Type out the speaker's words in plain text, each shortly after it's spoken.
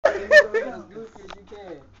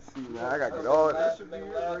I gotta get all that.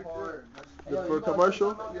 For a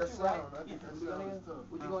commercial?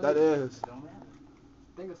 That is.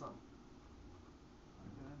 Think of something.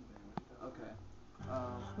 Okay.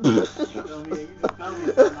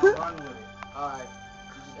 Alright.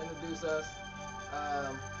 Just introduce us.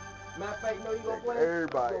 Matter of fact, you know you gonna play?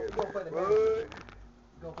 Everybody. You gonna play the manager. You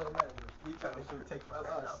gonna play the manager. We trying to take my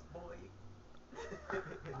us, boy.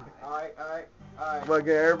 Alright. Fucking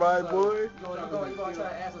everybody, So, boy. You're gonna try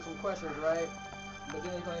to answer some questions, right? But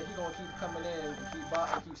then you're gonna keep coming in and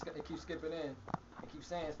keep skipping in and keep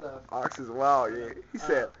saying stuff. Ox is wild, yeah. He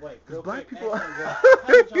said, wait, because black people. How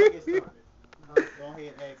did y'all get started? Go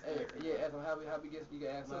ahead and ask. Ask them how we get. You can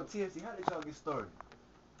ask them. So TFC, how did y'all get started?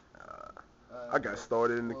 I got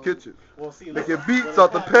started in the kitchen. Well, see, making beats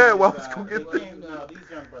off the pad while I was going to get these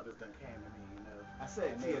young brothers done came to me, you know. I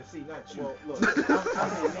said TFC, not you. Well, look, I'm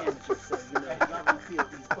a manager, so, you know, y'all gonna field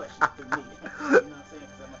these questions through me. You know what I'm saying?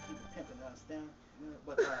 Because I'm gonna keep it pimping, understand? You know,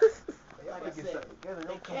 but, like I said,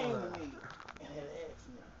 they came to me and had asked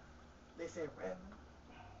me. They said, Reverend,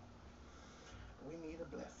 we need a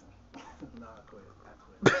blessing. No, I quit.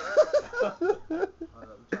 I'm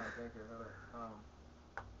trying to think here.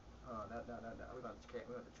 We're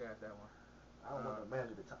about to trash that one. I don't want the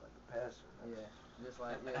manager to talk like the pastor. Yeah, just go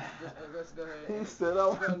ahead. He said, I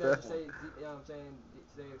want that. Say, you know what I'm saying?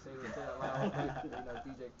 Say that loud. You know,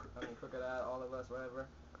 DJ, Crooked Eye, all of us, whatever.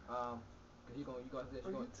 Cause you gonna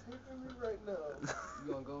taking me right now?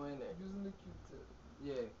 You gonna go in there using the Q-tip.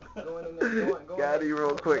 Yeah, going in there. Got you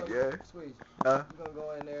real quick, yeah. Squeeze. Huh? You gonna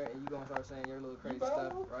go in there and you gonna start saying your little crazy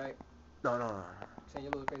stuff, right? No. Saying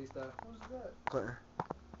your little crazy stuff. Who's that? Clinton.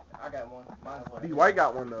 I got one. D White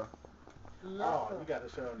got one though. Oh, you got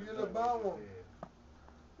to show them. You didn't buy one.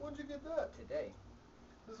 When'd you get that? Today.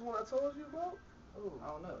 This is what I told you about? Oh, I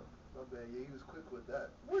don't know. My bad, yeah, he was quick with that.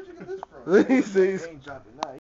 Where'd you get this from? He says. He ain't dropping that.